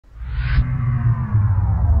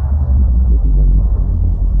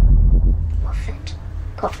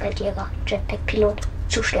Kopfgeldjäger, Jetpack-Pilot,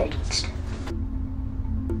 Zustelldienst.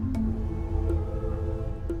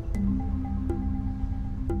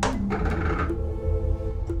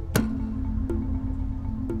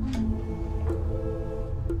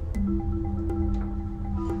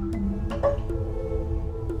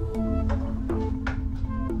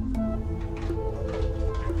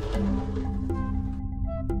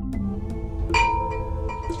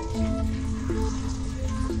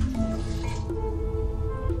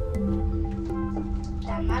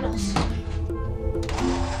 Mal los.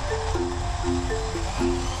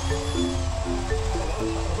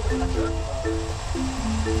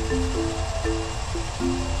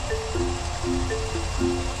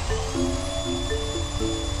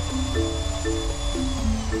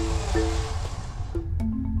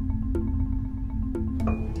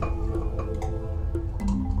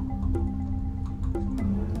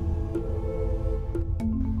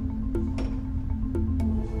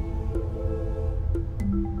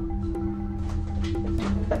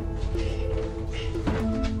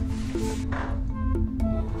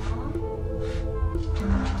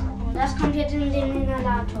 Das kommt jetzt in den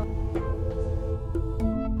Inhalator.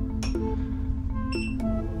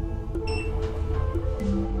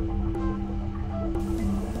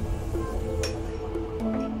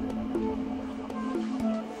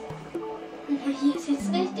 Hier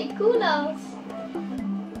sieht's richtig cool aus.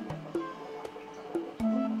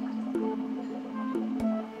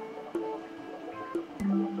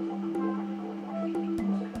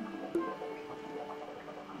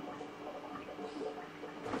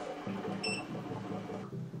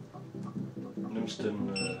 Nimmst denn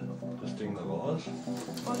das Ding raus?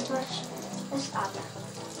 Und wasch es ab.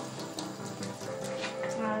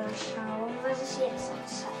 Mal schauen, was es jetzt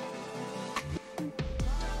zeigt.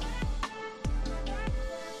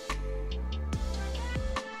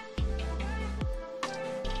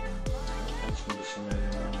 Kannst ein bisschen mehr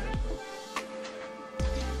hinein.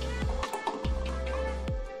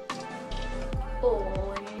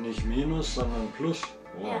 Und Nicht Minus, sondern Plus.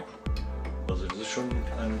 Wow. ja. Also das ist schon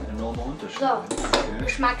ein enormer Unterschied. So, Okay.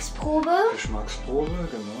 Geschmacksprobe. Geschmacksprobe,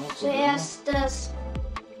 genau. Zuerst das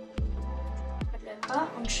lecker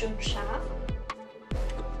und schön scharf.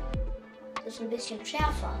 Das ist ein bisschen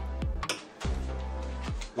schärfer.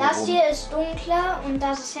 Das Warum? hier ist dunkler und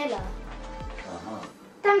das ist heller. Aha.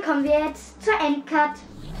 Dann kommen wir jetzt zur Endcut.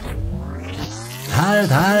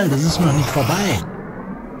 Halt, das ist noch nicht vorbei.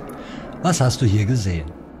 Was hast du hier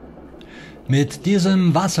gesehen? Mit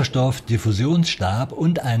diesem Wasserstoff-Diffusionsstab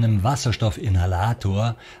und einem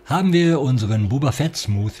Wasserstoffinhalator haben wir unseren Boba Fett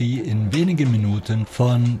Smoothie in wenigen Minuten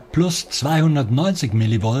von plus 290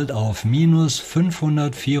 mV auf minus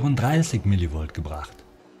 534 mV gebracht.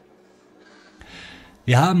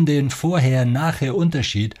 Wir haben den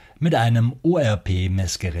Vorher-Nachher-Unterschied mit einem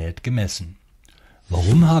ORP-Messgerät gemessen.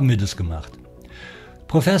 Warum haben wir das gemacht?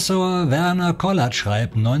 Professor Werner Kollert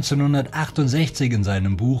schreibt 1968 in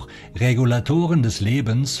seinem Buch Regulatoren des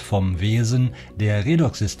Lebens vom Wesen der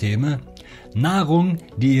Redoxsysteme: Nahrung,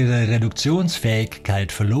 die ihre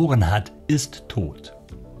Reduktionsfähigkeit verloren hat, ist tot.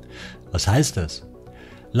 Was heißt das?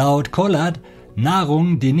 Laut Kollert,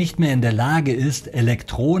 Nahrung, die nicht mehr in der Lage ist,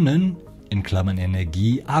 Elektronen in Klammern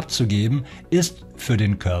Energie abzugeben, ist für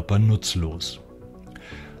den Körper nutzlos.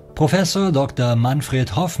 Professor Dr.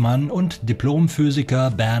 Manfred Hoffmann und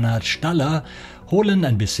Diplomphysiker Bernhard Staller holen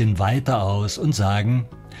ein bisschen weiter aus und sagen,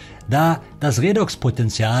 da das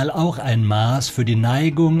Redoxpotential auch ein Maß für die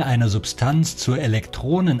Neigung einer Substanz zur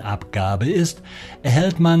Elektronenabgabe ist,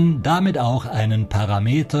 erhält man damit auch einen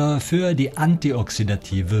Parameter für die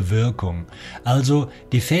antioxidative Wirkung, also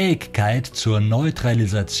die Fähigkeit zur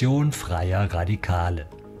Neutralisation freier Radikale.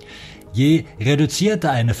 Je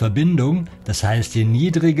reduzierter eine Verbindung, das heißt je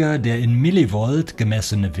niedriger der in Millivolt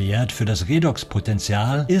gemessene Wert für das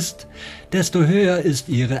Redoxpotential ist, desto höher ist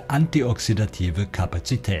ihre antioxidative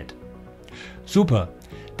Kapazität. Super,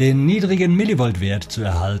 den niedrigen Millivoltwert zu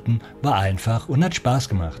erhalten war einfach und hat Spaß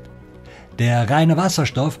gemacht. Der reine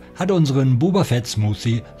Wasserstoff hat unseren Boba Fett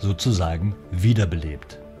Smoothie sozusagen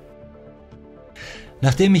wiederbelebt.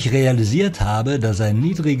 Nachdem ich realisiert habe, dass ein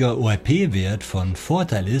niedriger ORP-Wert von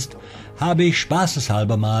Vorteil ist, habe ich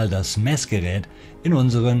spaßeshalber mal das Messgerät in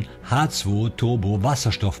unseren H2 Turbo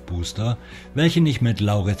Wasserstoff-Booster, welchen ich mit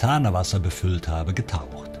Lauretanerwasser befüllt habe,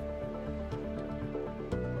 getaucht.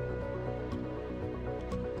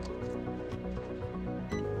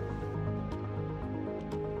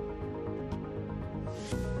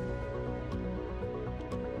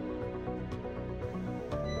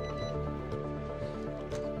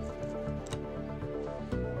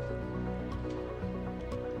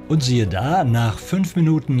 Und siehe da, nach 5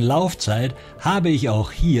 Minuten Laufzeit habe ich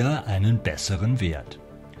auch hier einen besseren Wert.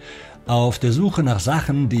 Auf der Suche nach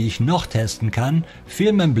Sachen, die ich noch testen kann,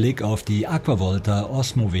 fiel mein Blick auf die Aquavolta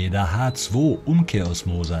H2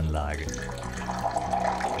 Umkehrosmoseanlage.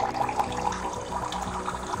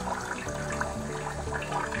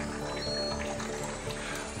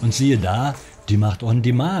 Und siehe da, die macht on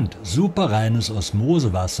demand super reines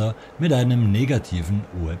Osmosewasser mit einem negativen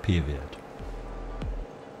ORP-Wert.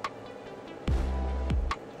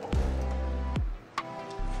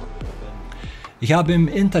 Ich habe im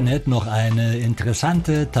Internet noch eine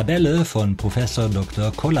interessante Tabelle von Professor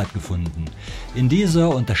Dr. Kollert gefunden. In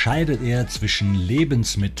dieser unterscheidet er zwischen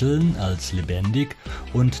Lebensmitteln als lebendig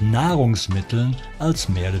und Nahrungsmitteln als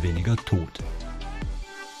mehr oder weniger tot.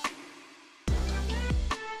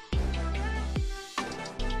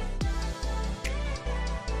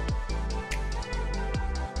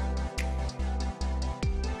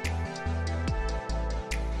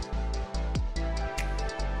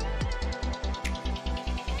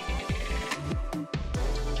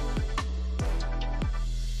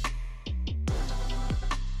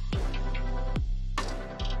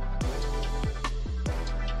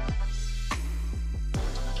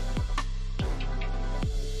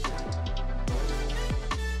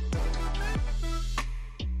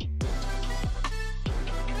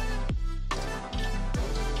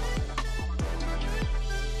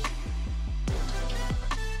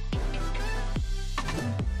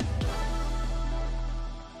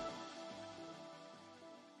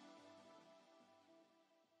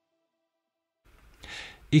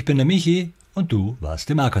 Ich bin der Michi und du warst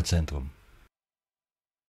im Aquacentrum.